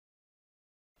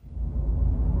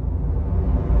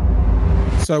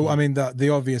So, I mean, the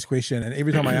obvious question, and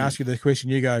every time I ask you this question,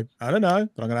 you go, I don't know,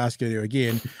 but I'm going to ask you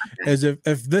again, is if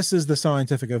this is the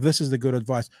scientific, if this is the good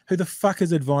advice, who the fuck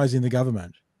is advising the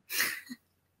government?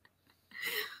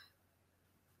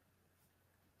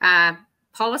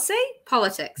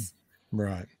 Politics.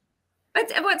 Right.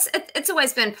 It's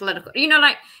always been political.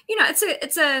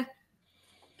 It's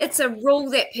a rule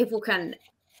that people can,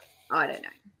 I don't know.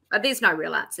 There's no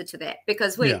real answer to that,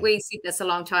 because we said this a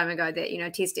long time ago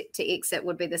that, test it to exit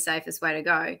would be the safest way to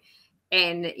go.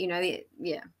 And,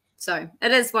 so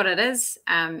it is what it is.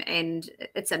 And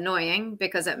it's annoying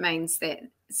because it means that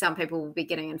some people will be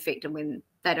getting infected when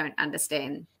they don't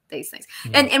understand these things.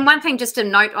 And one thing just to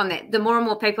note on that, the more and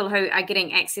more people who are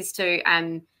getting access to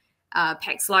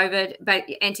Paxlovid, but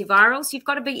antivirals, you've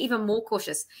got to be even more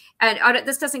cautious. And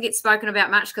this doesn't get spoken about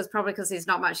much because there's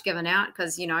not much given out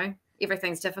because,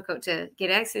 everything's difficult to get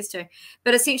access to.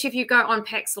 But essentially, if you go on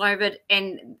Paxlovid,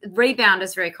 and rebound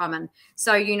is very common.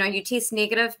 So, you test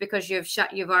negative because you've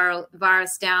shut your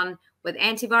virus down with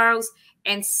antivirals,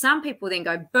 and some people then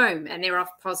go boom and they're off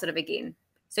positive again.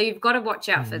 So you've got to watch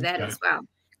out for that as well.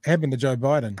 It happened to Joe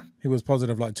Biden. He was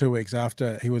positive like 2 weeks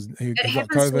after he got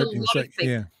COVID. He was sick.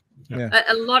 Yeah.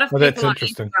 A lot of people on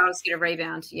antivirals get a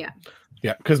rebound. Yeah,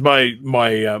 because my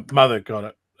mother got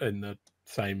it in the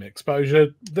same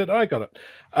exposure that I got it,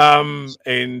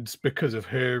 and because of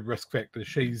her risk factors,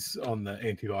 she's on the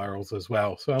antivirals as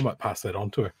well. So I might pass that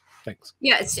on to her. Thanks.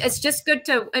 Yeah, it's just good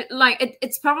to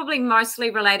it's probably mostly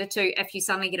related to if you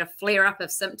suddenly get a flare up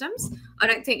of symptoms. I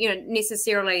don't think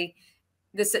necessarily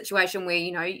the situation where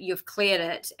you've cleared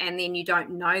it and then you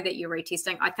don't know that you're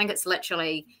retesting. I think it's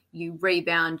literally you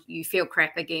rebound, you feel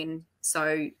crap again,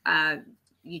 so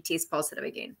you test positive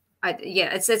again.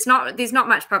 It's not, there's not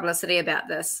much publicity about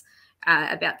this,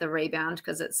 about the rebound,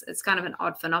 because it's kind of an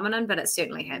odd phenomenon, but it's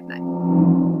certainly happening.